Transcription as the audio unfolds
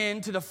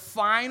into the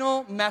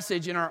final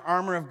message in our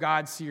Armor of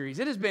God series.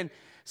 It has been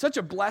such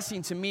a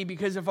blessing to me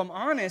because if I'm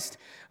honest,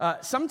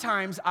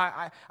 sometimes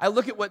I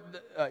look at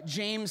what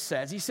James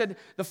says. He said,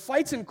 the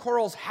fights and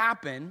quarrels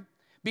happen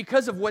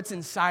because of what's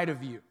inside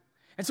of you.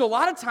 And so a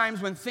lot of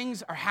times when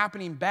things are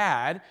happening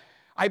bad,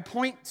 I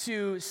point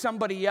to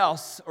somebody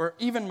else or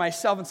even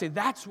myself and say,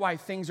 that's why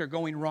things are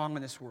going wrong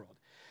in this world.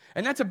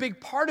 And that's a big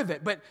part of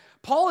it. But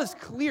Paul is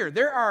clear.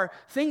 There are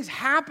things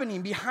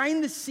happening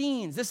behind the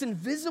scenes, this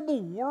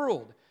invisible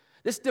world,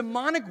 this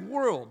demonic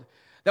world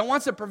that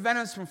wants to prevent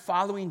us from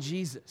following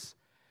Jesus.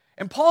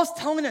 And Paul's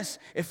telling us,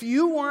 if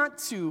you want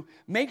to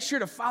make sure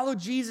to follow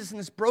Jesus in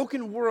this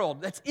broken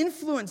world that's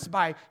influenced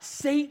by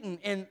Satan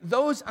and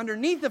those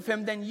underneath of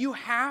him, then you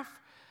have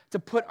to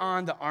put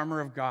on the armor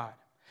of God.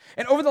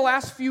 And over the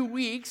last few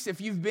weeks,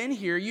 if you've been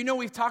here, you know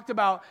we've talked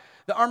about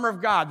the armor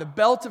of God, the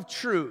belt of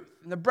truth,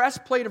 and the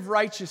breastplate of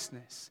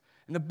righteousness,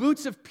 and the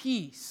boots of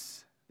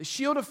peace, the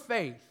shield of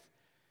faith,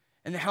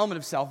 and the helmet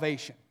of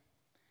salvation.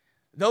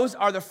 Those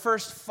are the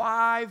first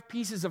 5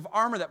 pieces of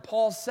armor that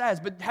Paul says.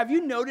 But have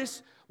you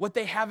noticed what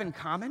they have in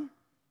common?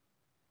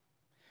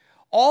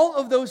 All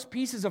of those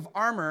pieces of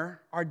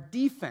armor are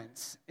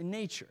defense in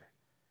nature.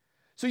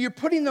 So you're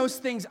putting those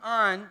things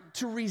on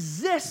to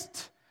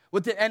resist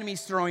what the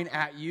enemy's throwing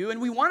at you. And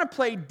we want to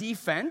play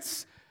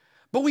defense,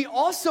 but we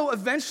also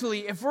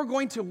eventually, if we're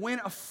going to win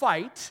a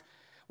fight,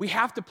 we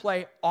have to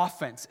play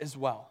offense as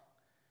well.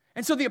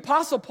 And so the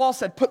Apostle Paul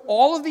said, put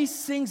all of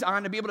these things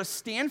on to be able to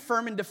stand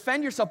firm and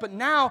defend yourself, but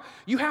now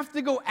you have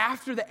to go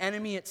after the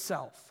enemy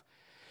itself.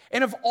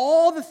 And of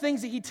all the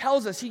things that he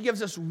tells us, he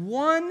gives us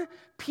one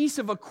piece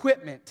of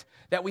equipment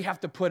that we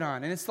have to put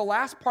on. And it's the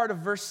last part of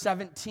verse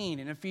 17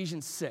 in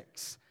Ephesians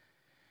 6.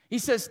 He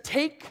says,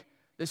 take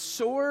the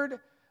sword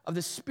of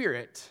the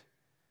Spirit,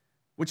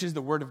 which is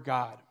the Word of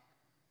God.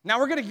 Now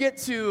we're going to get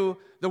to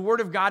the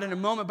Word of God in a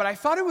moment, but I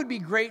thought it would be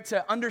great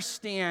to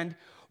understand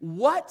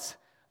what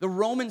the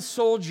Roman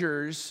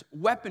soldiers'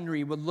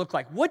 weaponry would look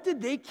like. What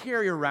did they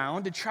carry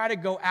around to try to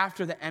go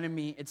after the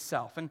enemy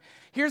itself? And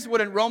here's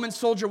what a Roman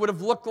soldier would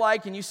have looked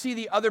like, and you see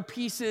the other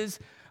pieces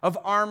of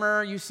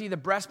armor. You see the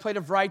breastplate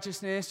of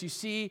righteousness. You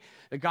see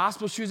the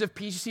gospel shoes of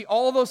peace. You see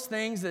all those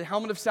things, the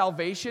helmet of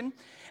salvation.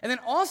 And then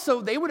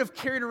also, they would have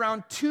carried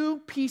around 2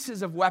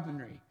 pieces of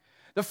weaponry.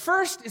 The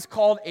first is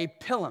called a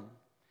pilum.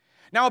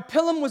 Now, a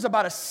pilum was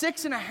about a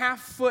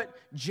 6.5-foot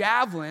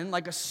javelin,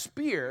 like a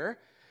spear,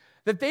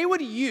 that they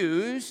would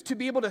use to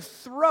be able to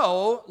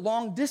throw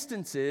long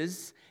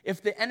distances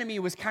if the enemy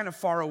was kind of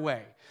far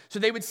away. So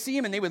they would see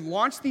him and they would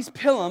launch these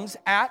pilums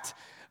at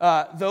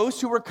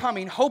those who were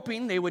coming,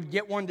 hoping they would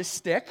get one to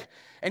stick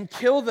and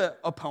kill the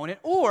opponent,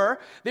 or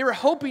they were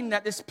hoping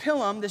that this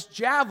pilum, this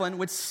javelin,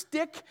 would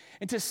stick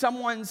into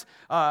someone's,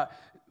 oh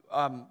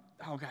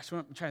gosh,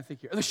 what I'm trying to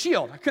think here. The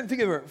shield. I couldn't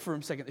think of it for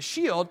a second. The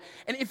shield,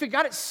 and if it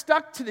got it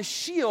stuck to the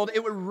shield,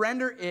 it would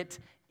render it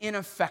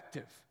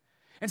ineffective.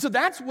 And so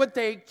that's what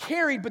they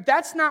carried, but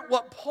that's not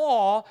what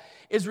Paul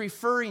is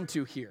referring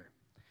to here.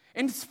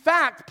 In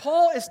fact,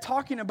 Paul is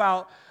talking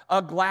about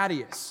a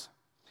gladius.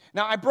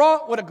 Now, I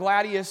brought what a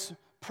gladius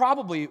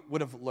probably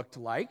would have looked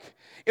like.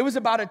 It was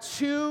about a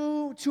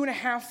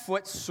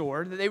 2.5-foot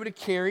sword that they would have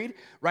carried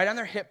right on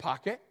their hip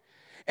pocket.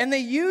 And they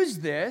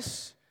used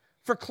this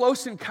for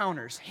close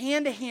encounters,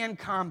 hand-to-hand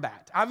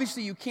combat.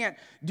 Obviously, you can't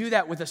do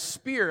that with a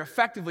spear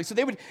effectively. So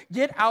they would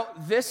get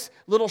out this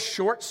little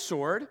short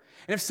sword,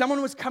 and if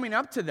someone was coming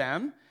up to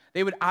them,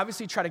 they would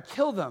obviously try to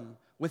kill them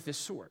with this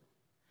sword.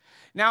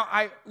 Now,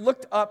 I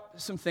looked up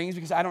some things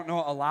because I don't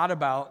know a lot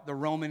about the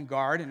Roman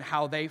guard and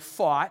how they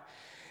fought.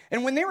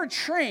 And when they were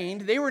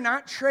trained, they were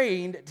not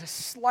trained to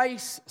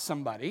slice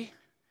somebody.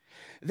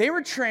 They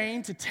were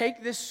trained to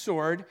take this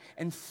sword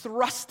and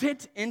thrust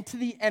it into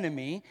the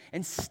enemy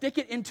and stick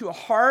it into a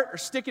heart or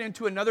stick it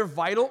into another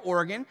vital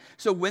organ.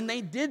 So when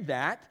they did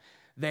that,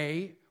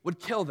 they would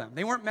kill them.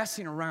 They weren't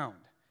messing around.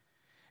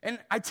 And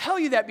I tell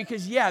you that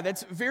because, yeah,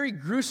 that's very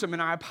gruesome,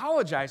 and I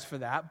apologize for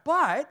that.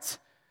 But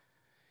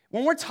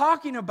when we're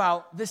talking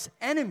about this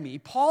enemy,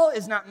 Paul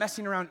is not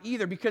messing around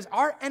either because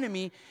our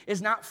enemy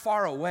is not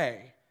far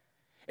away.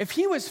 If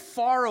he was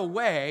far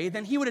away,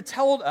 then he would have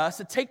told us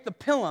to take the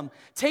pilum,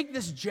 take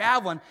this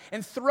javelin,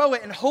 and throw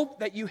it and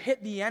hope that you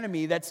hit the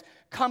enemy that's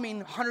coming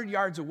 100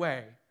 yards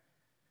away.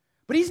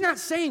 But he's not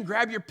saying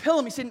grab your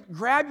pilum. He's saying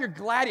grab your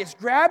gladius,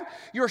 grab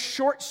your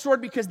short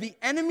sword because the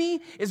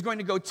enemy is going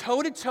to go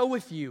toe-to-toe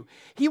with you.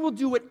 He will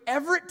do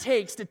whatever it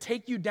takes to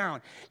take you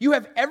down. You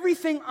have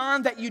everything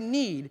on that you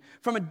need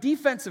from a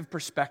defensive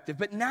perspective,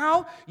 but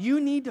now you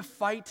need to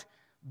fight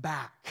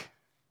back.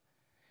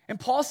 And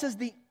Paul says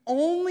the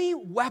only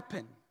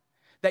weapon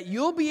that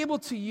you'll be able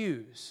to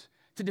use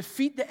to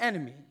defeat the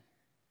enemy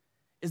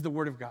is the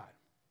Word of God.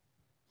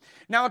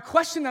 Now, a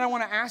question that I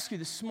want to ask you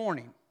this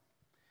morning,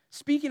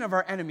 speaking of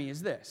our enemy,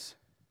 is this.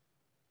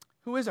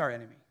 Who is our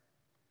enemy?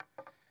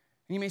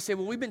 And you may say,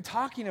 well, we've been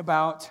talking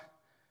about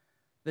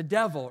the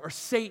devil or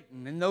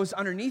Satan and those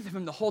underneath of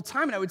him the whole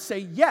time? And I would say,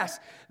 yes,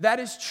 that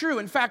is true.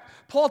 In fact,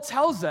 Paul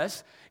tells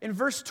us in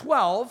verse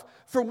 12,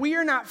 for we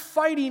are not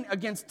fighting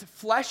against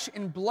flesh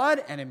and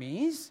blood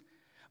enemies,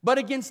 but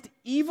against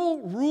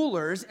evil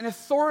rulers and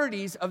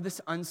authorities of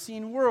this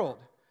unseen world,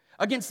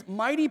 against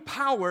mighty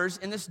powers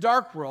in this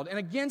dark world, and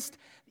against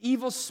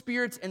evil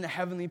spirits in the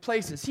heavenly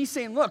places. He's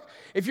saying, look,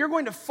 if you're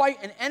going to fight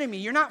an enemy,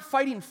 you're not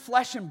fighting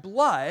flesh and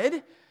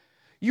blood.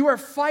 You are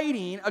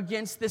fighting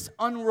against this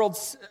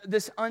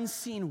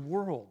unseen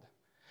world.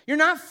 You're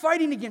not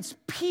fighting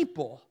against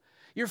people.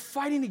 You're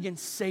fighting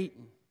against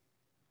Satan.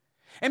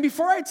 And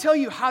before I tell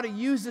you how to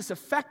use this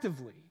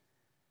effectively,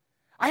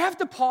 I have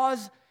to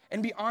pause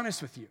and be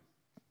honest with you.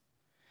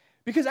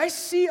 Because I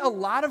see a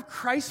lot of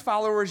Christ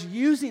followers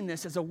using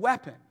this as a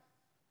weapon.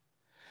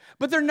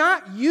 But they're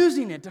not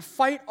using it to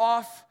fight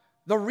off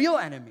the real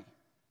enemy.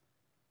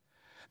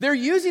 They're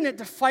using it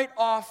to fight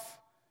off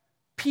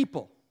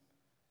people.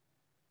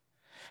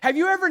 Have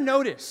you ever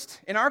noticed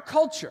in our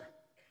culture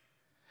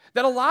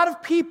that a lot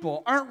of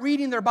people aren't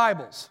reading their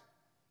Bibles?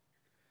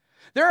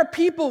 There are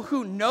people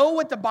who know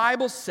what the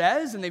Bible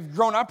says and they've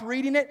grown up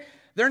reading it.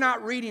 They're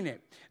not reading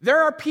it.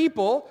 There are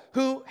people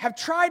who have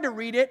tried to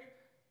read it,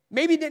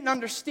 maybe didn't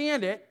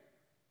understand it,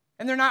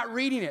 and they're not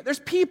reading it. There's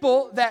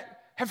people that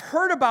have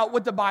heard about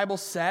what the Bible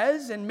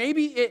says, and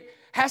maybe it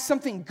has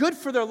something good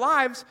for their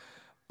lives,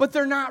 but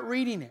they're not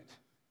reading it.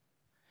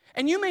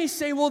 And you may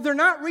say, well, they're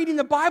not reading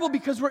the Bible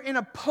because we're in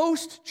a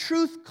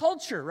post-truth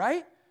culture,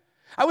 right?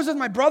 I was with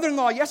my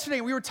brother-in-law yesterday,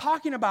 and we were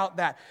talking about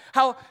that,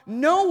 how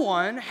no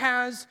one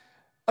has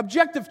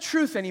objective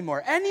truth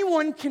anymore.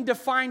 Anyone can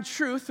define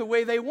truth the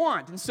way they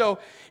want. And so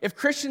if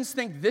Christians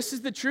think this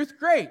is the truth,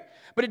 great.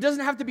 But it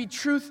doesn't have to be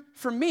truth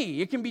for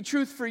me. It can be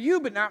truth for you,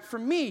 but not for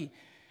me.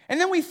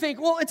 And then we think,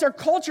 well, it's our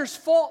culture's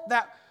fault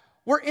that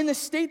we're in the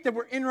state that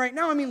we're in right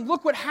now. I mean,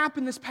 look what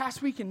happened this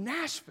past week in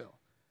Nashville.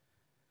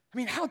 I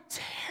mean, how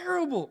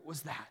terrible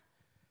was that?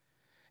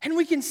 And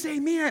we can say,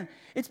 man,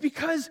 it's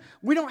because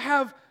we don't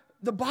have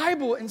the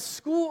Bible in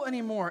school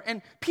anymore,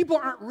 and people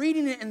aren't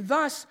reading it, and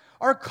thus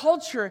our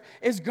culture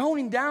is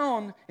going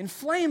down in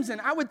flames. And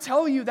I would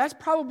tell you that's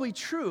probably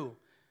true.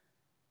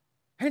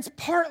 And it's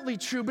partly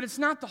true, but it's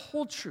not the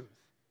whole truth.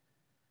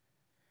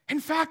 In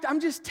fact, I'm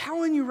just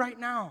telling you right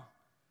now,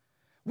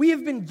 we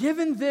have been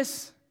given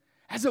this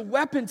as a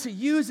weapon to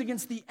use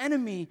against the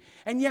enemy,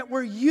 and yet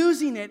we're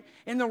using it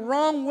in the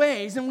wrong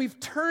ways, and we've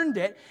turned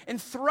it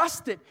and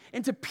thrust it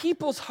into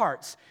people's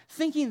hearts,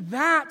 thinking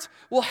that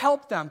will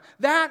help them,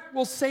 that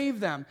will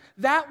save them,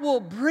 that will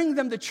bring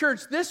them to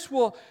church, this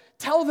will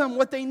tell them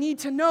what they need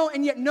to know,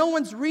 and yet no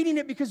one's reading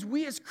it because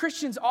we as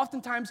Christians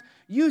oftentimes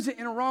use it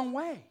in a wrong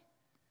way.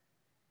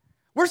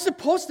 We're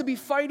supposed to be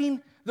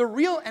fighting the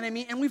real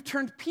enemy, and we've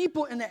turned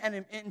people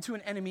into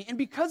an enemy, and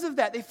because of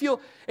that, they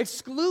feel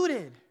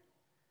excluded.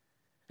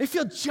 They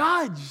feel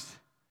judged.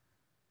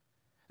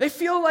 They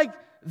feel like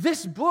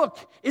this book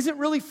isn't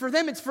really for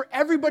them. It's for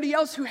everybody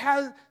else who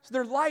has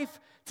their life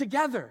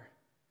together.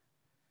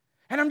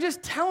 And I'm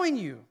just telling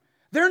you,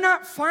 they're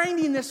not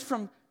finding this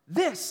from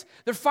this.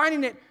 They're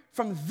finding it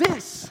from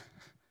this,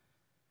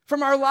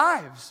 from our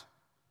lives.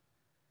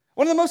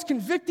 One of the most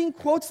convicting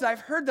quotes that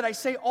I've heard that I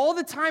say all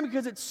the time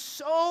because it's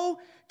so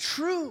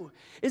true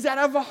is that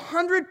of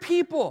 100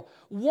 people,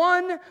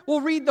 1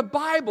 will read the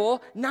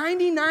Bible,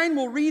 99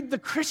 will read the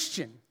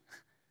Christian.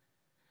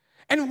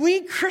 And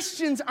we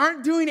Christians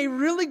aren't doing a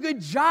really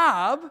good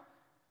job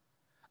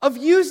of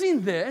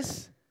using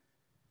this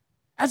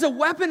as a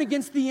weapon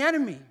against the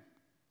enemy.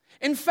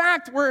 In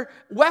fact, we're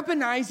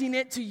weaponizing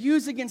it to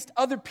use against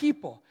other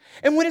people.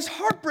 And what is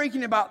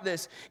heartbreaking about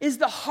this is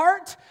the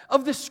heart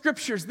of the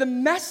Scriptures, the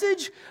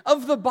message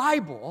of the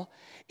Bible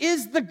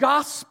is the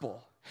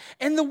gospel.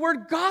 And the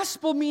word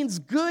gospel means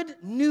good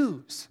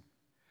news.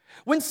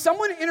 When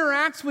someone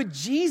interacts with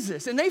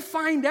Jesus and they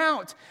find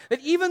out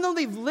that even though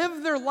they've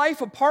lived their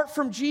life apart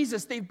from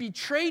Jesus, they've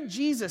betrayed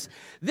Jesus,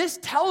 this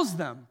tells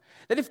them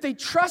that if they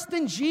trust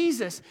in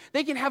Jesus,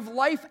 they can have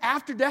life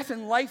after death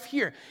and life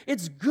here.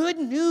 It's good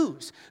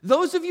news.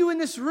 Those of you in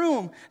this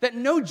room that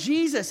know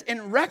Jesus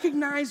and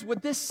recognize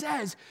what this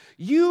says,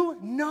 you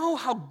know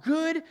how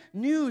good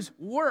news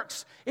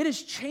works. It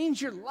has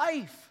changed your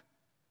life.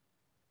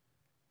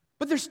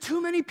 But there's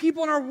too many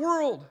people in our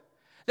world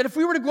that if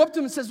we were to go up to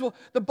them and says, well,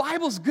 the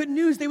Bible's good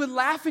news, they would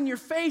laugh in your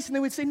face and they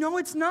would say, no,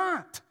 it's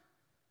not.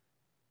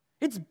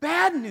 It's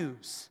bad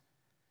news.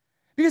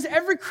 Because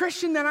every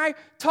Christian that I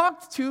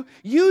talked to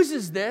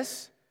uses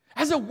this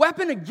as a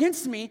weapon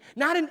against me,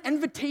 not an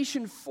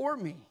invitation for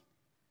me.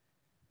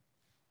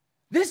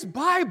 This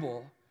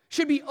Bible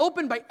should be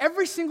opened by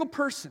every single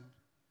person.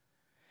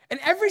 And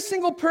every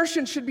single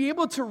person should be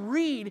able to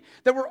read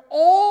that we're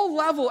all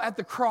level at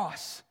the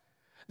cross.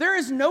 There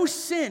is no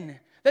sin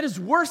that is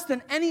worse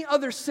than any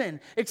other sin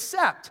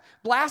except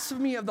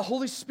blasphemy of the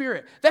Holy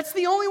Spirit. That's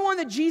the only one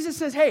that Jesus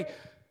says, hey,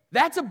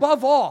 that's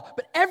above all.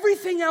 But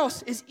everything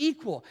else is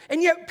equal.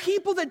 And yet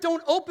people that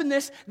don't open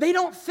this, they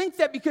don't think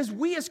that because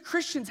we as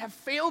Christians have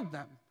failed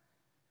them.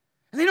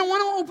 And they don't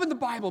want to open the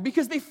Bible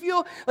because they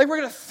feel like we're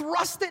going to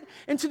thrust it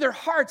into their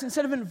hearts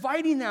instead of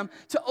inviting them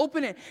to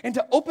open it and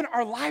to open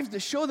our lives to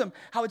show them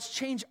how it's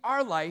changed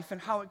our life and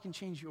how it can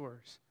change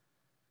yours.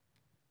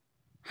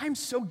 I'm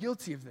so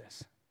guilty of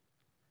this.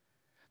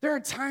 There are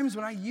times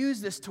when I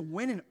use this to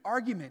win an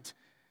argument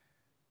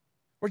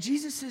where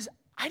Jesus says,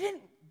 I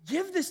didn't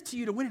give this to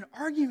you to win an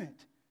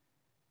argument.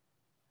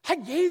 I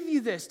gave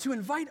you this to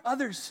invite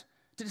others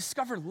to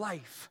discover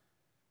life.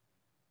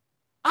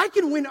 I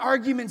can win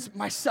arguments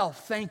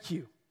myself, thank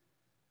you.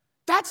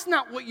 That's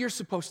not what you're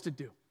supposed to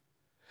do.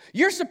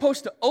 You're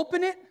supposed to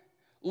open it,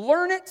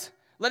 learn it,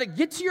 let it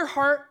get to your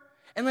heart,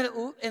 and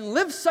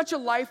live such a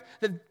life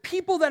that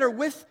people that are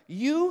with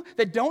you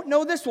that don't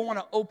know this will want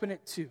to open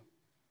it too.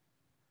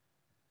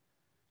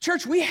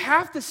 Church, we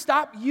have to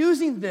stop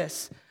using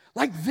this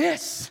like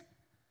this.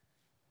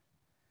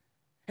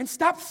 And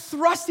stop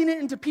thrusting it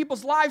into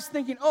people's lives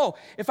thinking, oh,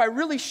 if I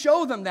really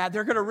show them that,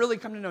 they're going to really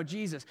come to know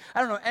Jesus. I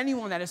don't know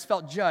anyone that has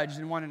felt judged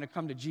and wanted to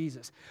come to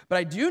Jesus. But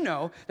I do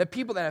know that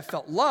people that have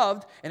felt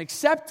loved and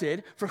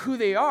accepted for who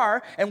they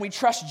are, and we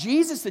trust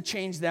Jesus to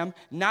change them,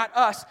 not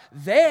us,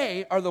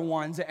 they are the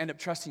ones that end up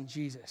trusting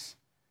Jesus.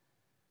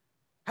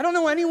 I don't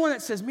know anyone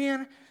that says,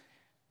 man,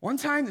 one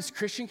time this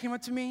Christian came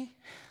up to me,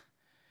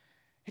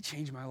 it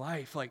changed my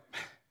life. Like,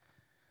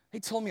 they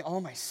told me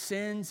all my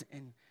sins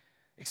and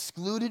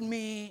excluded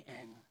me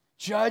and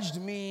judged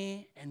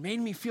me and made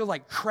me feel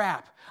like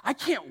crap. I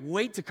can't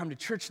wait to come to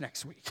church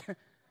next week. But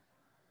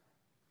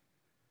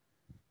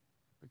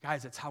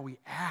guys, that's how we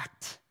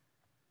act.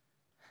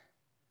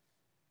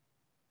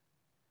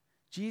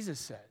 Jesus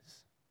says,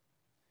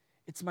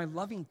 it's my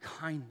loving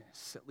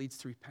kindness that leads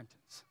to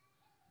repentance.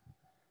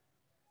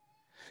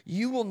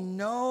 You will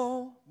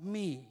know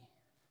me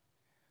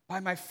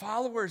by my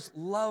followers'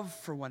 love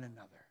for one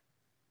another.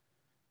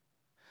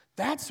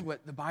 That's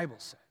what the Bible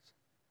says.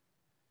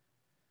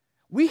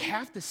 We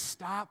have to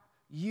stop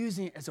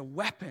using it as a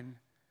weapon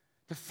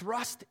to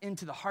thrust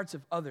into the hearts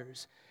of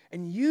others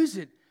and use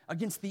it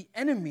against the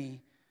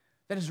enemy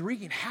that is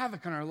wreaking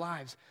havoc on our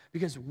lives.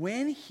 Because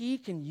when the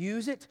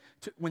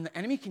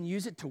enemy can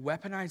use it to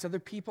weaponize other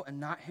people and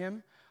not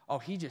him, oh,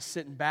 he's just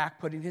sitting back,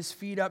 putting his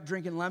feet up,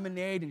 drinking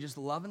lemonade, and just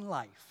loving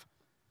life.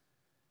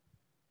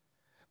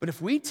 But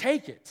if we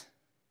take it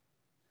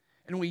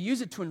and we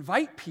use it to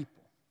invite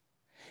people,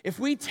 if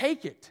we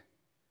take it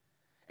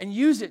and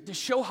use it to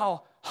show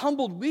how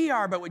humbled we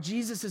are by what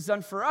Jesus has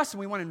done for us, and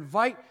we want to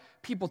invite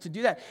people to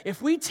do that.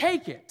 If we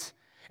take it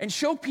and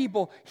show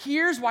people,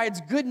 here's why it's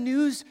good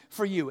news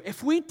for you.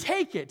 If we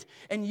take it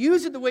and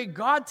use it the way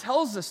God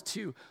tells us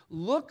to,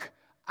 look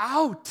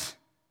out.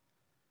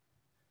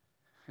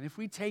 And if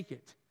we take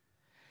it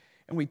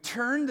and we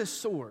turn the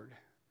sword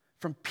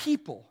from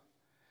people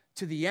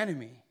to the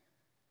enemy,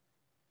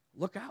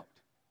 look out.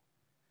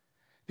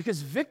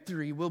 Because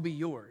victory will be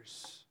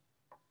yours,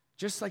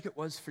 just like it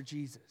was for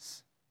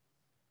Jesus.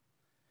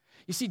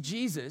 You see,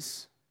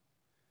 Jesus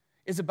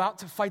is about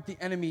to fight the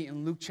enemy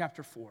in Luke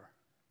chapter 4.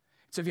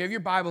 So if you have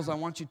your Bibles, I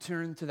want you to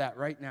turn to that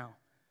right now.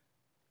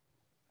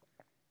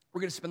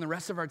 We're going to spend the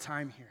rest of our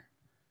time here.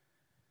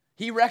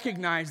 He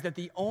recognized that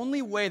the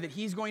only way that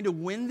he's going to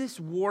win this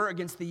war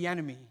against the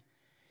enemy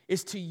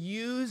is to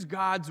use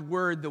God's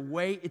word the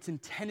way it's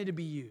intended to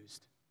be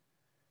used,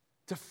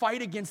 to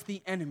fight against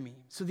the enemy,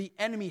 so the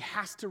enemy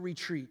has to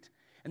retreat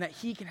and that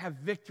he can have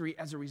victory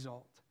as a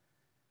result.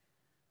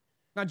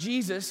 Now,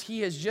 Jesus,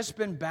 he has just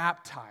been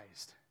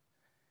baptized.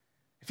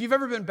 If you've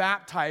ever been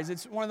baptized,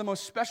 it's one of the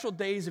most special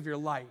days of your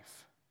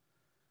life.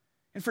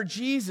 And for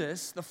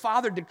Jesus, the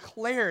Father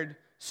declared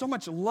so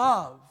much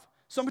love,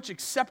 so much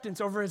acceptance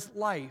over his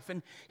life.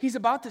 And he's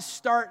about to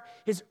start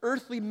his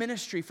earthly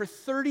ministry. For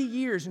 30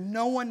 years,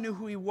 no one knew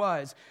who he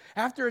was.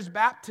 After his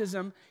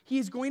baptism,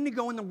 he's going to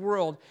go in the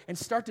world and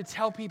start to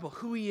tell people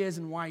who he is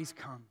and why he's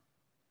come.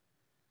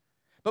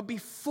 But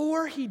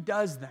before he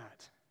does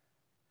that,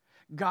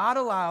 God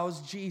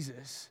allows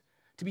Jesus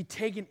to be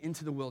taken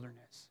into the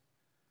wilderness.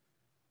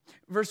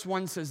 Verse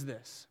 1 says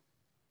this,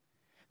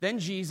 "Then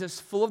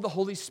Jesus, full of the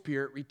Holy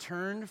Spirit,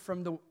 returned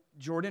from the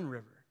Jordan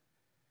River.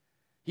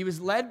 He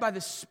was led by the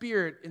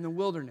Spirit in the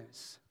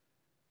wilderness.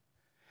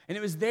 And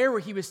it was there where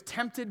he was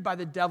tempted by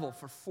the devil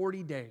for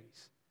 40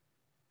 days.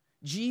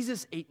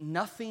 Jesus ate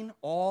nothing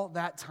all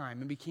that time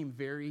and became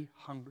very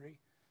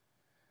hungry."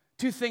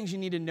 Two things you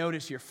need to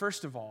notice here.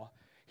 First of all,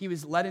 he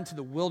was led into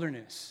the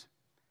wilderness.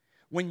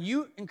 When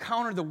you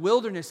encounter the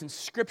wilderness in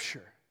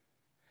Scripture,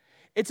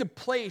 it's a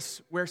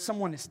place where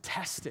someone is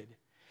tested.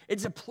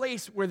 It's a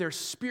place where there's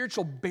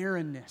spiritual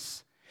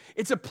barrenness.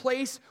 It's a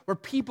place where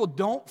people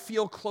don't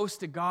feel close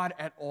to God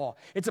at all.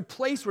 It's a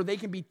place where they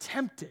can be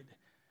tempted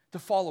to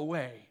fall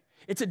away.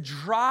 It's a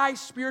dry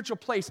spiritual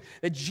place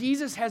that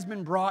Jesus has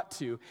been brought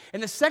to.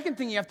 And the second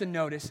thing you have to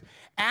notice,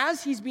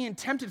 as he's being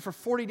tempted for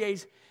 40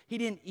 days, he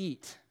didn't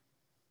eat.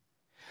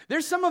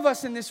 There's some of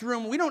us in this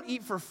room, we don't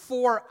eat for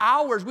 4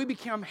 hours. We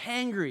become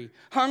hungry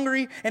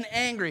and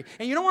angry.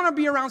 And you don't want to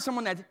be around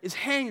someone that is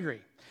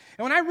hangry.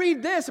 And when I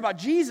read this about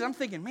Jesus, I'm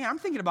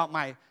thinking about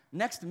my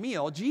next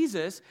meal,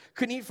 Jesus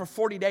couldn't eat for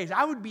 40 days.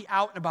 I would be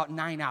out in about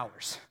 9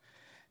 hours.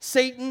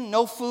 Satan,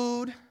 no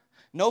food,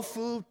 no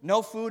food,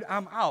 no food,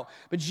 I'm out.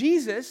 But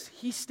Jesus,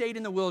 he stayed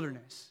in the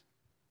wilderness.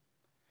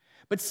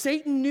 But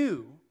Satan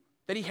knew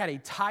that he had a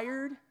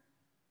tired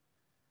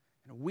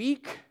and a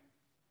weak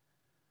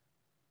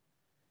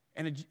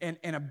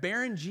and a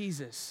barren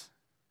Jesus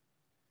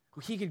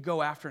who he could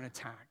go after and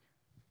attack.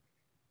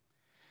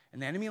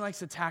 And the enemy likes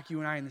to attack you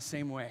and I in the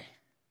same way.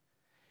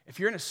 If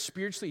you're in a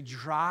spiritually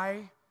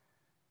dry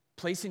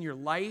place in your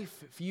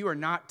life, if you are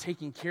not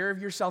taking care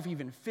of yourself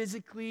even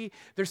physically,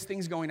 there's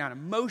things going on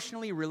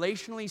emotionally,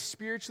 relationally,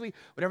 spiritually,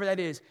 whatever that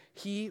is,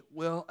 he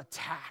will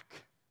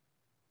attack.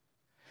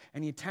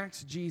 And he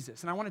attacks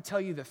Jesus. And I want to tell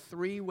you the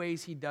 3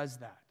 ways he does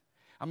that.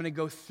 I'm going to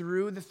go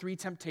through the 3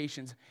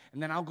 temptations,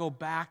 and then I'll go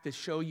back to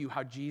show you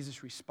how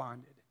Jesus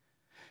responded.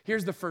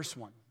 Here's the first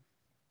one.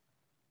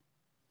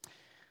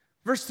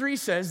 Verse 3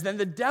 says, "Then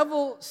the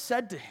devil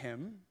said to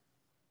him,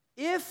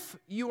 'If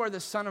you are the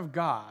Son of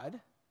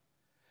God,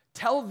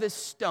 tell this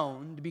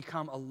stone to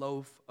become a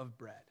loaf of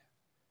bread.'"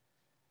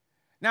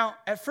 Now,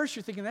 at first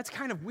you're thinking, that's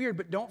kind of weird,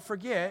 but don't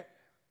forget,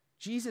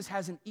 Jesus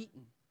hasn't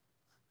eaten.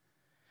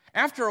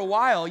 After a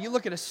while, you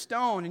look at a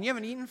stone and you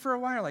haven't eaten for a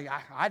while, you're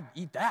like, I'd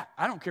eat that.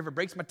 I don't care if it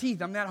breaks my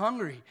teeth. I'm that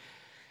hungry.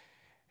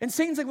 And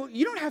Satan's like, well,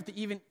 you don't have to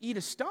even eat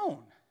a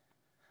stone.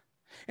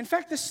 In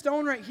fact, this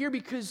stone right here,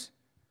 because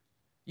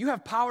you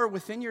have power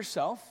within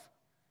yourself,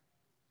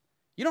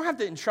 you don't have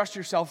to entrust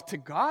yourself to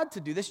God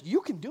to do this. You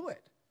can do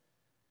it.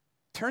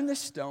 Turn this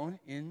stone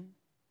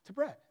into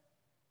bread.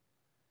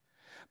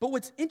 But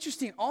what's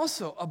interesting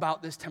also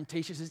about this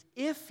temptation is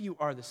if you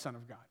are the Son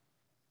of God.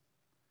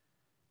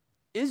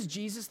 Is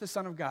Jesus the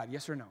Son of God?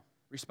 Yes or no?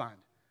 Respond.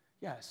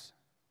 Yes.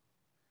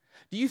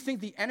 Do you think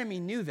the enemy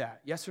knew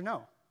that? Yes or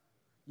no?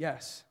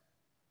 Yes.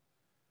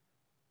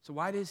 So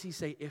why does he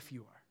say if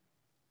you are?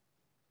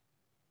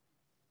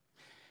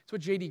 That's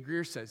what J.D.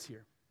 Greer says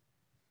here.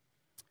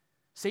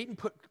 Satan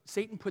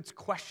puts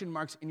question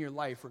marks in your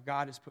life where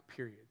God has put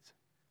periods.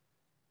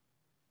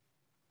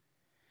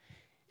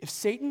 If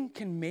Satan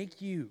can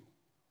make you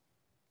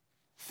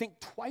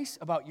think twice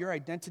about your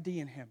identity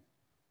in him,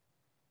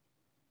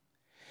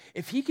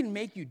 if he can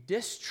make you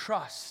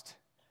distrust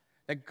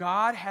that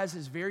God has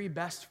his very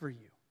best for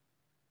you,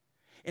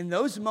 in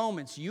those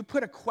moments you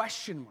put a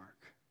question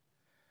mark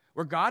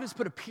where God has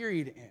put a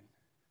period in,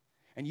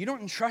 and you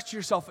don't entrust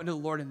yourself into the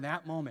Lord in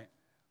that moment,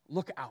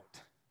 look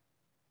out.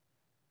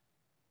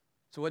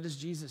 So what does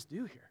Jesus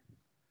do here?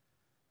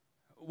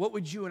 What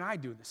would you and I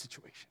do in this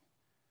situation?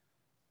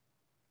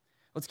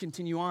 Let's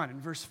continue on in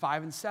verse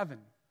 5 and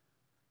 7.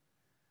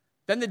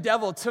 Then the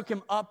devil took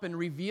him up and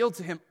revealed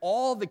to him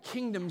all the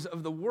kingdoms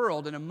of the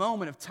world in a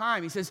moment of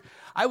time. He says,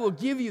 "I will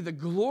give you the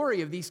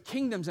glory of these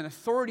kingdoms and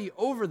authority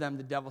over them,"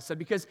 the devil said,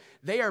 "because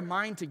they are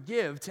mine to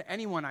give to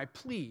anyone I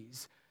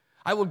please.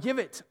 I will give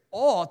it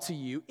all to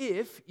you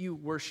if you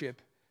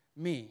worship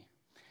me."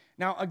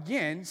 Now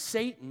again,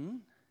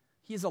 Satan,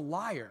 he is a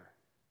liar.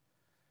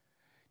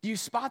 Do you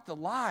spot the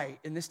lie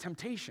in this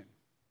temptation?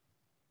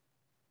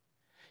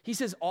 He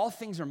says, all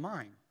things are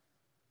mine.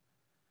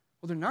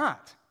 Well, they're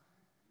not.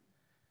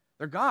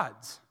 They're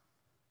God's.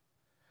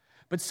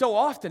 But so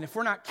often, if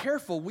we're not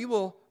careful, we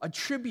will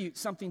attribute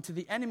something to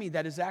the enemy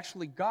that is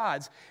actually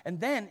God's. And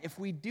then, if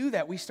we do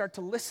that, we start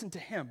to listen to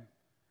him.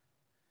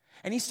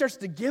 And he starts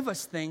to give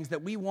us things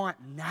that we want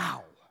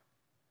now.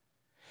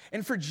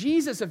 And for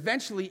Jesus,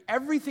 eventually,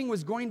 everything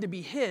was going to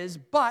be his,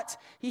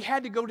 but he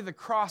had to go to the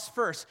cross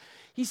first.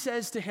 He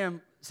says to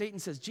him, Satan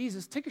says,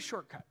 "Jesus, take a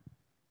shortcut.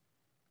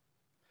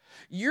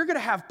 You're going to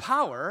have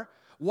power.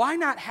 Why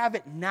not have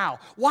it now?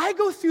 Why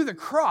go through the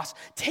cross?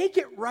 Take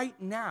it right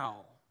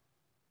now."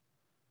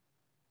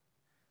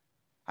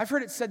 I've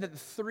heard it said that the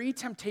 3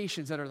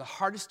 temptations that are the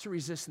hardest to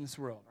resist in this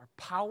world are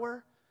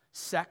power,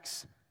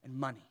 sex, and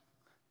money.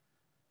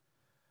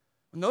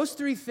 When those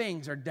 3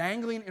 things are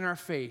dangling in our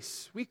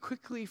face, we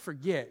quickly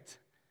forget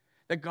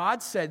that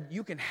God said,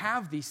 you can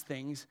have these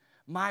things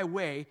my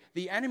way.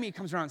 The enemy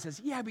comes around and says,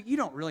 yeah, but you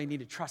don't really need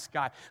to trust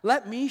God.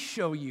 Let me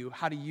show you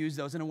how to use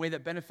those in a way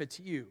that benefits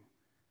you.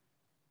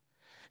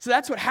 So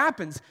that's what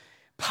happens.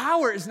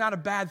 Power is not a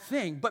bad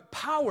thing, but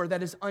power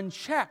that is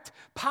unchecked,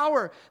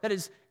 power that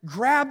is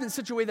grabbed in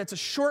such a way that's a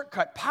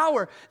shortcut,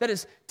 power that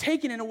is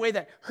taken in a way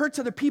that hurts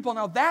other people,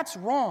 now that's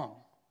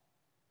wrong.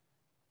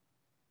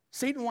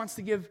 Satan wants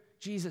to give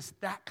Jesus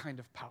that kind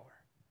of power.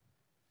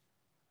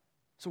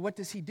 So what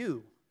does he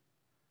do?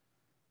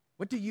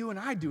 What do you and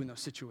I do in those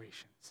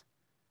situations?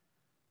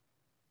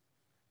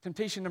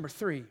 Temptation number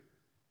 3.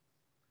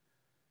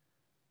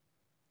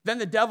 Then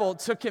the devil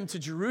took him to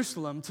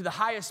Jerusalem, to the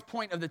highest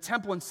point of the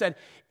temple, and said,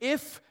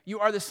 "If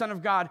you are the Son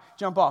of God,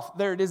 jump off."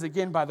 There it is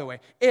again, by the way.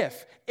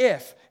 If.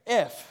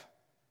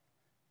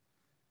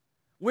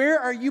 Where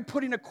are you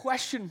putting a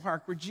question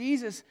mark where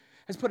Jesus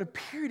has put a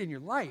period in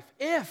your life?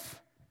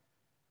 If.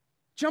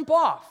 Jump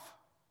off.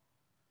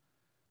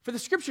 For the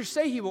scriptures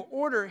say he will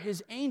order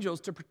his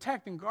angels to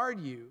protect and guard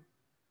you,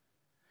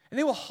 and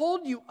they will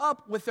hold you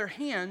up with their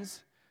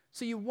hands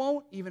so you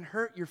won't even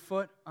hurt your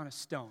foot on a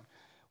stone.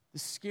 The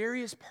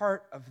scariest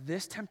part of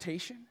this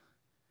temptation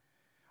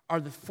are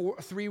the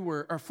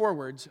four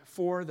words,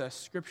 "for the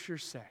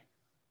Scriptures say."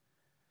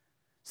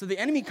 So the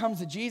enemy comes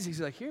to Jesus.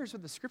 He's like, here's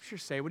what the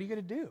Scriptures say. What are you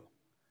going to do?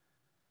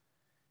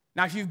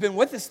 Now, if you've been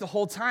with us the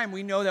whole time,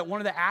 we know that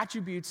one of the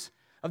attributes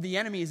of the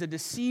enemy is a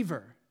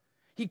deceiver.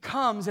 He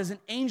comes as an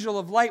angel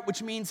of light,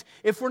 which means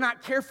if we're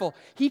not careful,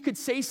 he could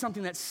say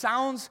something that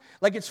sounds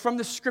like it's from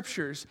the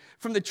Scriptures,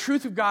 from the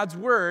truth of God's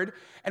Word,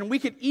 and we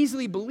could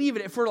easily believe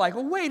it if we're like,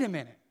 well, wait a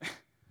minute.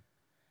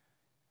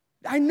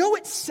 I know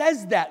it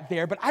says that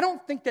there, but I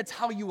don't think that's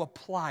how you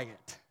apply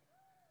it.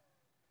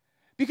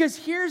 Because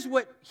here's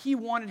what he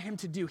wanted him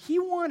to do. He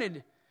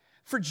wanted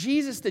for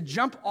Jesus to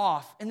jump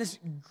off in this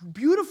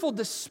beautiful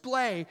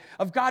display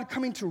of God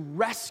coming to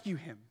rescue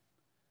him.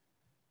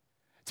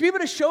 To be able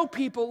to show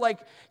people, like,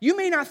 you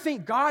may not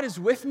think God is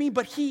with me,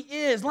 but he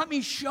is. Let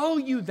me show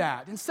you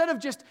that. Instead of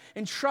just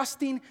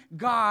entrusting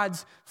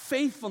God's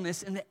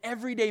faithfulness in the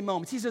everyday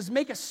moments, he says,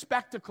 make a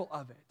spectacle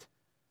of it.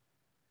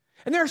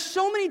 And there are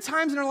so many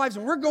times in our lives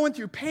when we're going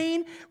through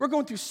pain, we're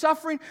going through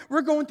suffering,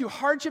 we're going through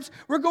hardships,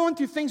 we're going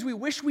through things we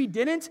wish we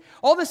didn't.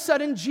 All of a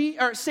sudden,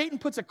 Satan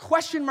puts a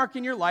question mark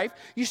in your life.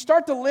 You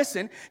start to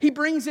listen. He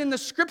brings in the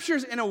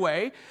Scriptures in a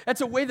way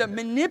that's a way that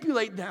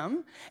manipulate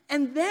them.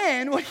 And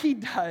then what he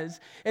does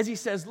is he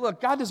says,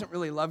 look, God doesn't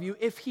really love you.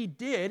 If he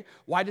did,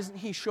 why doesn't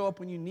he show up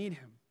when you need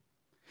him?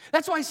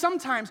 That's why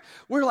sometimes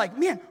we're like,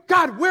 man,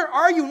 God, where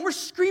are you? And we're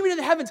screaming in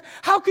the heavens,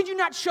 how could you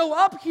not show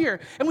up here?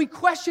 And we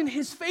question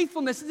his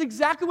faithfulness. It's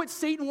exactly what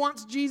Satan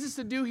wants Jesus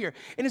to do here.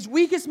 In his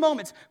weakest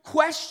moments,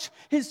 question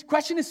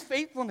his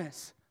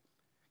faithfulness.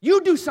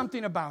 You do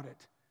something about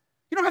it.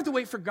 You don't have to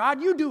wait for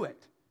God. You do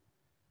it.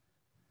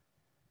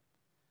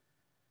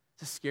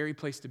 It's a scary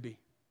place to be.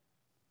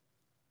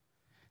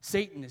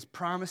 Satan is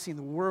promising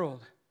the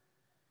world,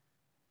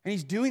 and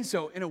he's doing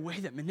so in a way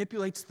that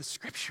manipulates the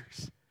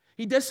Scriptures.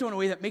 He does so in a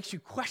way that makes you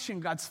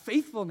question God's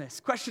faithfulness,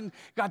 question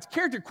God's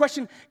character,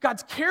 question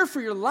God's care for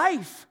your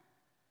life.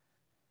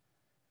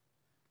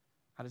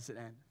 How does it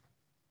end?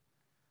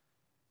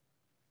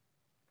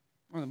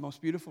 One of the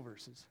most beautiful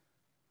verses.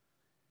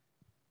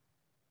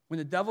 When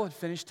the devil had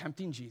finished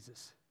tempting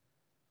Jesus,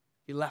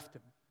 he left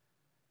him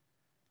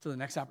till the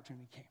next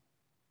opportunity came.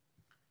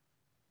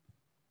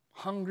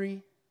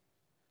 Hungry,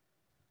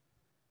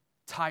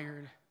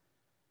 tired,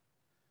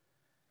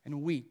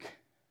 and weak,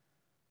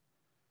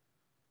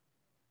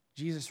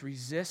 Jesus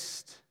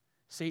resists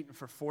Satan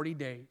for 40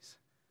 days.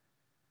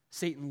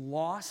 Satan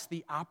lost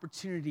the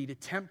opportunity to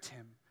tempt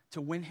him,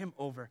 to win him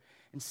over,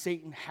 and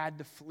Satan had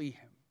to flee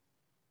him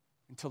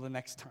until the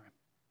next time.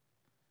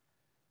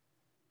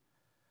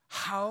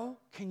 How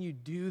can you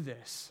do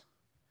this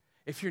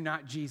if you're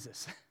not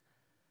Jesus?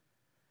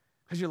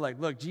 Because you're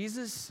like, look,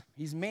 Jesus,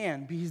 he's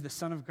man, but he's the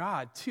Son of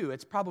God too.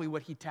 It's probably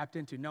what he tapped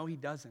into. No, he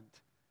doesn't.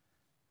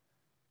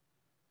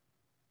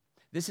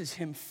 This is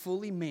him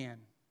fully man,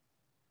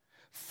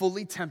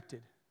 fully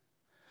tempted,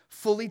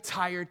 fully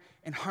tired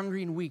and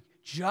hungry and weak,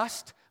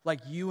 just like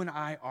you and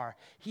I are.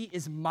 He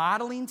is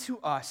modeling to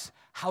us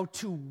how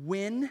to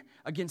win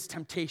against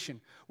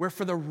temptation, where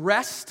for the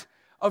rest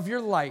of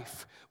your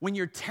life, when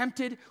you're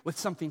tempted with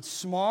something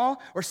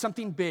small or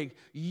something big,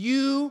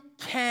 you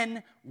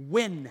can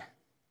win.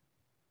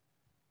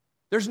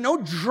 There's no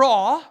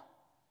draw.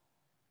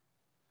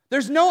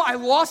 There's no, I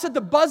lost at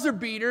the buzzer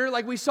beater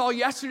like we saw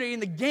yesterday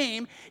in the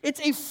game. It's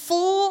a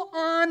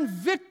full-on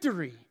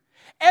victory.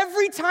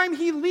 Every time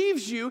he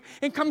leaves you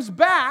and comes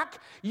back,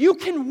 you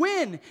can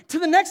win to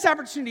the next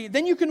opportunity.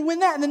 Then you can win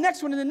that and the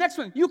next one and the next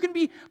one. You can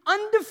be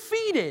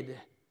undefeated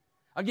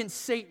against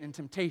Satan and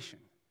temptation.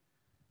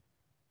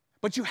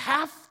 But you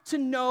have to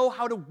know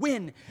how to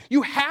win.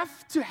 You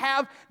have to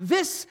have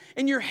this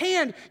in your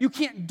hand. You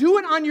can't do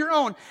it on your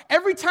own.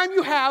 Every time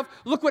you have,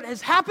 look what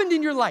has happened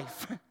in your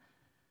life.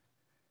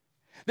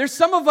 There's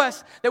some of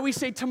us that we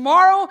say,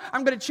 tomorrow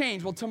I'm going to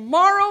change. Well,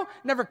 tomorrow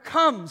never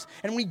comes,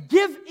 and we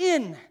give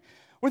in.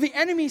 Where the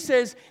enemy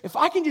says, if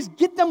I can just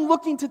get them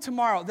looking to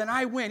tomorrow, then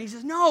I win. He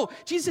says, no.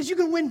 Jesus says, you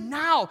can win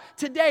now,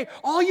 today.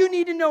 All you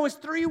need to know is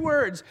 3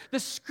 words. The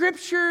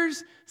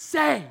Scriptures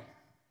say.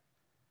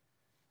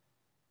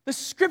 The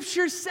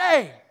Scriptures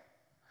say.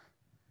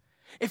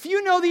 If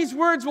you know these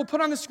words, we'll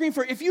put on the screen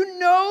for you. If you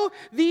know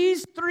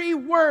these 3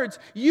 words,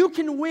 you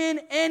can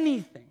win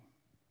anything.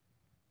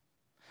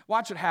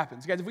 Watch what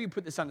happens. Guys, if we can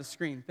put this on the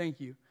screen, thank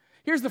you.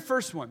 Here's the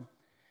first one.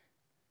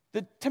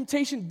 The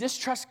temptation to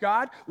distrust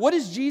God. What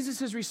is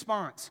Jesus'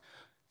 response?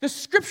 The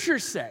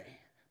Scriptures say,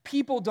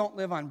 people don't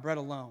live on bread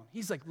alone.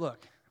 He's like,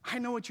 look, I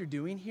know what you're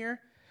doing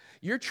here.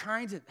 You're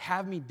trying to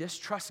have me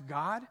distrust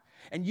God,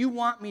 and you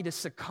want me to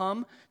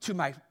succumb to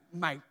my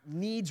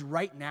needs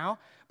right now,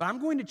 but I'm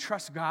going to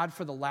trust God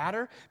for the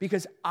latter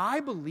because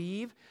I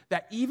believe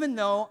that even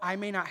though I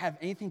may not have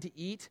anything to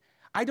eat,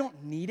 I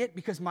don't need it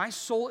because my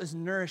soul is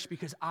nourished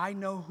because I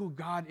know who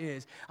God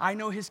is. I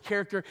know his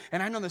character,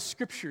 and I know the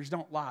Scriptures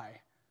don't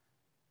lie.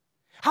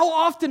 How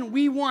often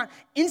we want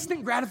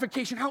instant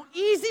gratification. How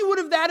easy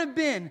would that have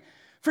been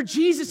For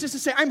Jesus just to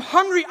say, I'm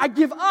hungry, I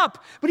give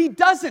up. But he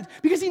doesn't,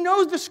 because he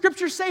knows the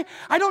scriptures say,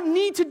 I don't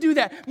need to do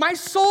that. My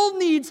soul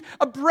needs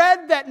a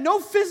bread that no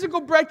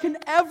physical bread can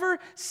ever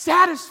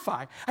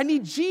satisfy. I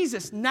need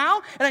Jesus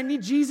now, and I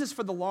need Jesus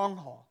for the long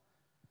haul.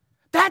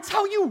 That's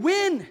how you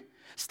win.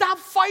 Stop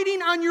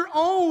fighting on your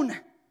own.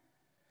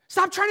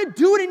 Stop trying to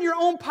do it in your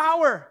own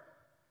power.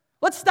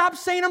 Let's stop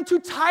saying I'm too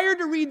tired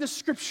to read the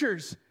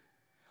scriptures.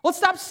 Let's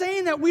stop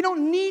saying that we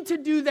don't need to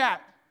do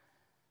that.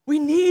 We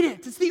need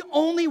it. It's the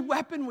only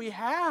weapon we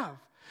have.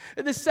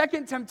 And the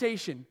second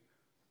temptation,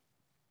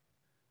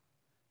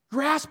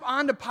 grasp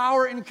onto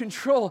power and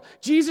control.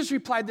 Jesus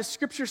replied, the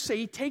scriptures say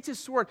he takes his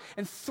sword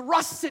and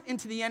thrusts it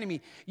into the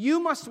enemy. You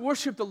must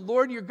worship the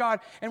Lord your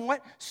God and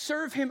what?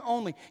 Serve him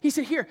only. He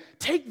said, here,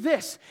 take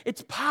this.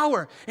 It's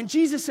power. And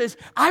Jesus says,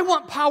 I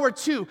want power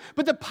too.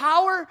 But the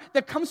power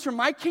that comes from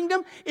my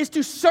kingdom is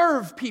to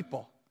serve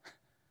people.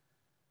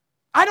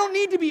 I don't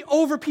need to be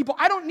over people.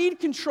 I don't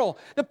need control.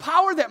 The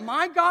power that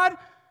my God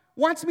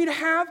wants me to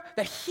have,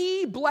 that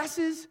he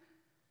blesses,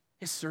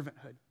 is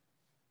servanthood.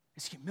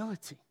 It's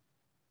humility.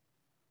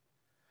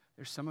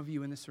 There's some of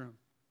you in this room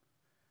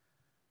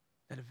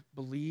that have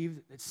believed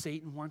that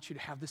Satan wants you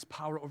to have this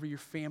power over your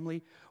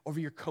family, over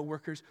your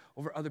coworkers,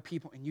 over other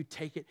people, and you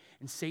take it,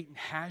 and Satan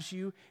has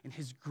you in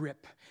his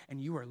grip,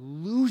 and you are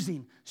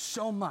losing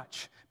so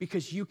much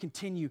because you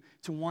continue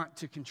to want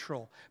to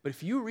control. But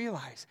if you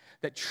realize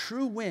that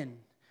true win,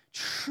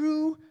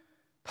 true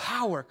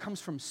power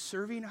comes from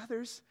serving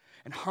others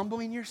and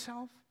humbling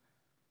yourself,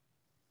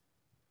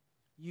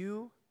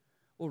 you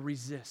will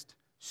resist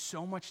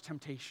so much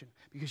temptation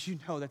because you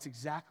know that's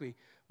exactly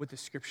what the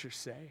scriptures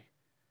say.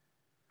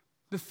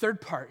 The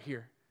third part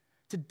here,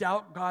 to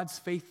doubt God's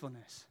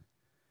faithfulness.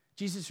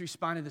 Jesus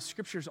responded, the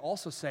scriptures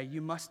also say,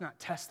 you must not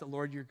test the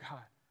Lord your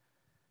God.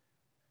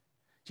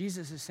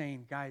 Jesus is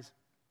saying, guys,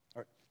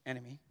 or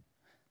enemy,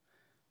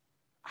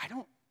 I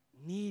don't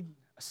need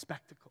a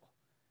spectacle.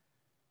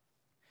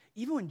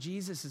 Even when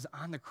Jesus is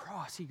on the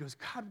cross, he goes,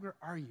 God, where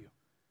are you?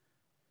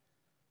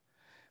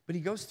 But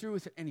he goes through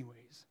with it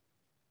anyways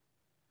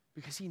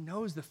because he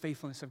knows the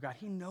faithfulness of God.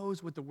 He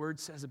knows what the word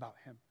says about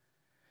him.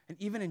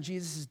 And even in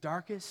Jesus'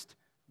 darkest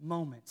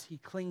moments, he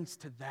clings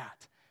to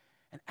that.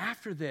 And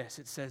after this,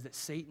 it says that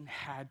Satan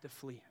had to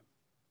flee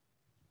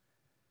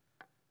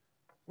him.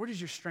 Where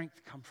does your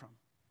strength come from?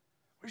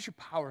 Where does your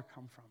power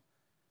come from?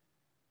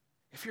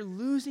 If you're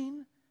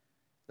losing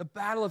the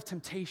battle of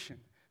temptation,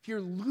 if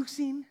you're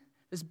losing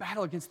this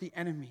battle against the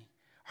enemy,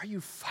 are you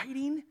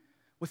fighting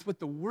with what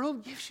the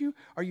world gives you?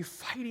 Are you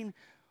fighting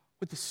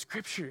with the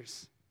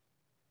scriptures,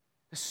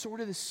 the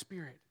sword of the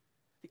Spirit,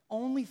 the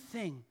only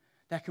thing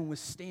that can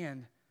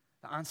withstand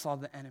the onslaught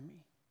of the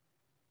enemy?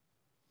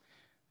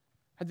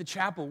 At the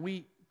chapel,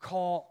 we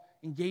call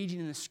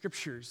engaging in the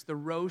scriptures the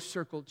row,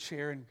 circle,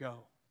 chair, and go.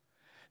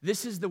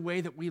 This is the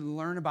way that we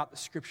learn about the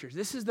scriptures.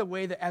 This is the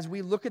way that as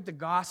we look at the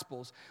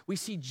Gospels, we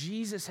see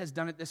Jesus has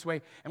done it this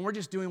way, and we're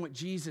just doing what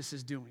Jesus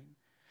is doing.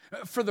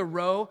 For the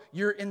row,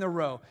 you're in the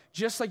row.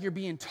 Just like you're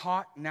being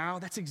taught now,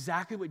 that's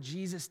exactly what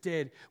Jesus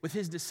did with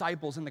his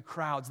disciples and the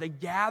crowds. They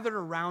gathered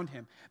around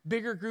him,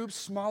 bigger groups,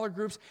 smaller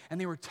groups,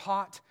 and they were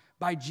taught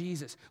by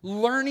Jesus,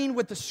 learning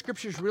what the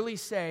scriptures really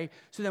say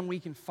so then we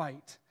can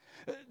fight.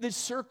 The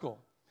circle,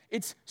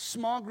 it's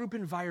small group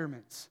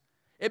environments.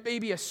 It may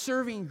be a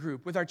serving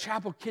group with our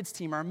chapel kids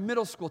team, our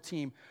middle school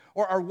team,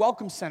 or our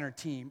welcome center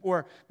team,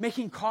 or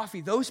making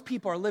coffee. Those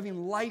people are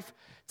living life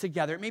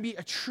together. It may be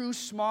a true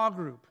small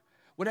group.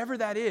 Whatever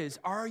that is,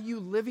 are you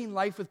living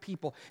life with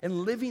people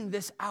and living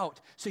this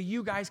out so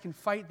you guys can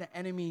fight the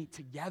enemy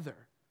together?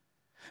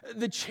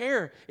 The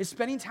chair is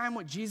spending time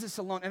with Jesus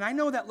alone. And I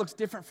know that looks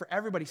different for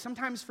everybody.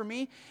 Sometimes for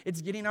me,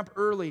 it's getting up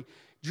early,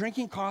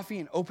 drinking coffee,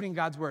 and opening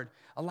God's word.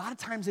 A lot of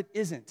times it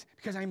isn't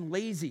because I'm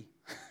lazy.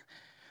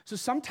 So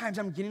sometimes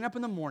I'm getting up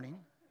in the morning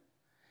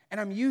and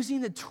I'm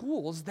using the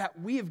tools that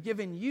we have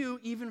given you,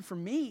 even for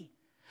me.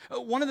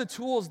 One of the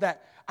tools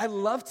that I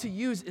love to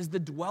use is the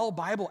Dwell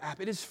Bible app.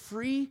 It is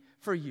free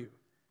for you.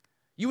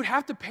 You would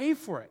have to pay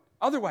for it.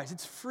 Otherwise,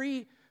 it's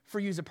free for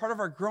you as a part of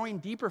our Growing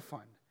Deeper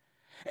Fund.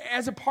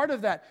 As a part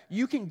of that,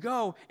 you can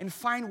go and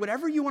find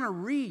whatever you want to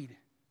read,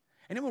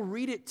 and it will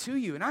read it to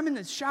you. And I'm in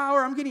the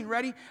shower, I'm getting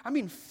ready, I'm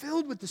being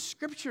filled with the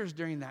scriptures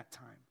during that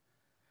time.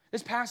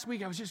 This past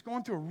week, I was just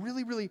going through a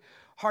really, really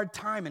hard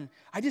time, and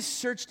I just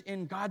searched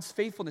in God's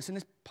faithfulness,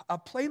 and a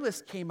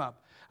playlist came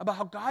up about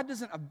how God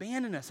doesn't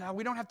abandon us, how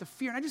we don't have to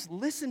fear. And I just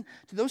listened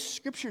to those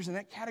scriptures in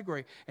that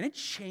category, and it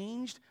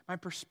changed my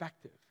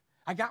perspective.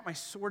 I got my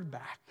sword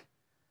back.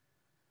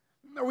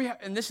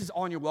 And this is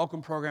all in your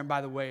welcome program,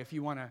 by the way, if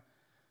you want to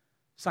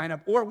sign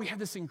up. Or we have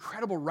this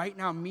incredible Right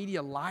Now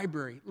media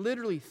library,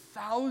 literally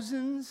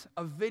thousands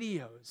of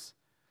videos,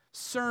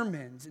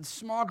 sermons, and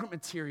small group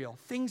material,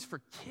 things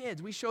for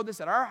kids. We show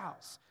this at our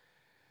house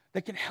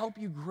that can help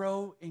you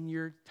grow in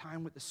your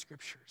time with the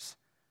scriptures.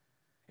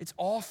 It's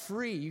all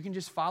free. You can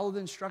just follow the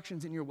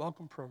instructions in your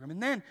welcome program.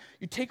 And then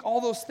you take all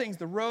those things,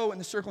 the row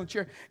and the circle and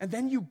chair, and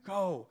then you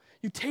go.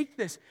 You take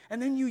this, and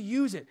then you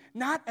use it,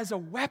 not as a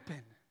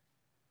weapon,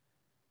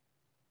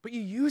 but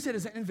you use it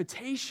as an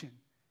invitation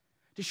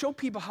to show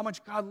people how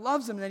much God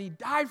loves them and that he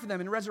died for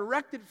them and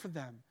resurrected for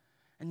them.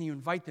 And then you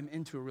invite them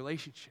into a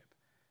relationship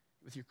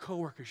with your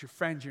coworkers, your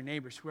friends, your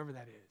neighbors, whoever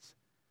that is.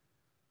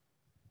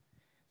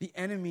 The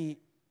enemy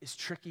is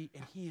tricky,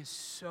 and he is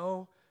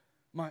so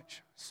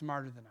much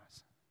smarter than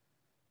us.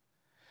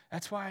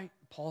 That's why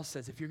Paul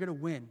says if you're going to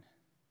win,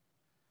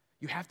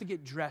 you have to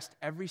get dressed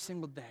every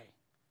single day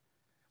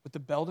with the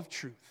belt of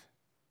truth,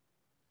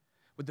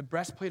 with the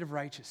breastplate of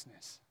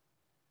righteousness,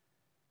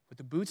 with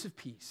the boots of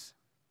peace,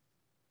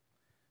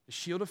 the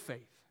shield of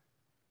faith,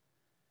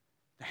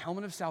 the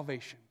helmet of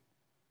salvation.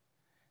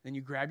 Then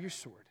you grab your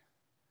sword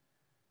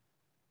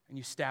and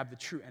you stab the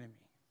true enemy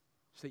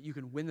so that you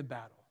can win the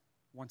battle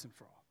once and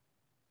for all.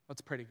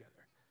 Let's pray together.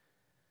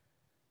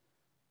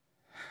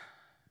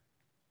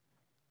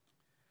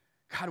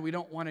 God, we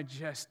don't want to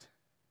just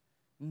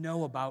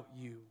know about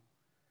you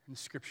in the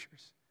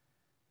scriptures.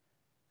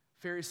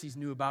 Pharisees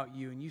knew about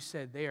you, and you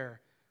said they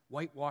are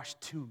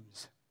whitewashed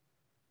tombs.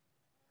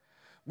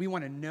 We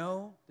want to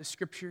know the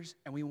scriptures,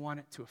 and we want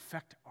it to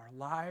affect our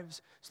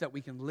lives so that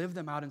we can live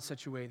them out in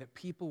such a way that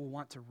people will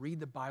want to read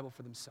the Bible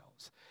for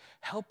themselves.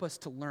 Help us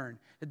to learn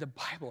that the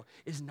Bible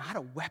is not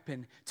a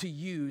weapon to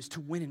use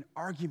to win an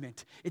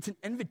argument. It's an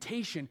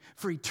invitation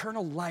for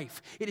eternal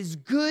life. It is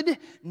good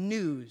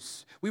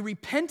news. We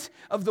repent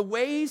of the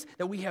ways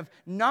that we have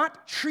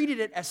not treated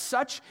it as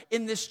such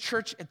in this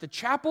church at the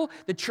chapel,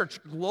 the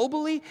church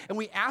globally, and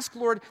we ask,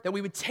 Lord, that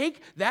we would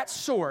take that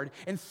sword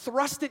and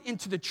thrust it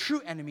into the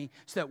true enemy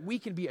so that we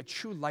can be a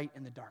true light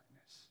in the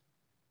darkness.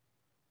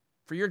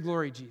 For your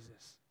glory,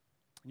 Jesus.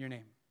 In your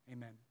name,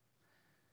 amen.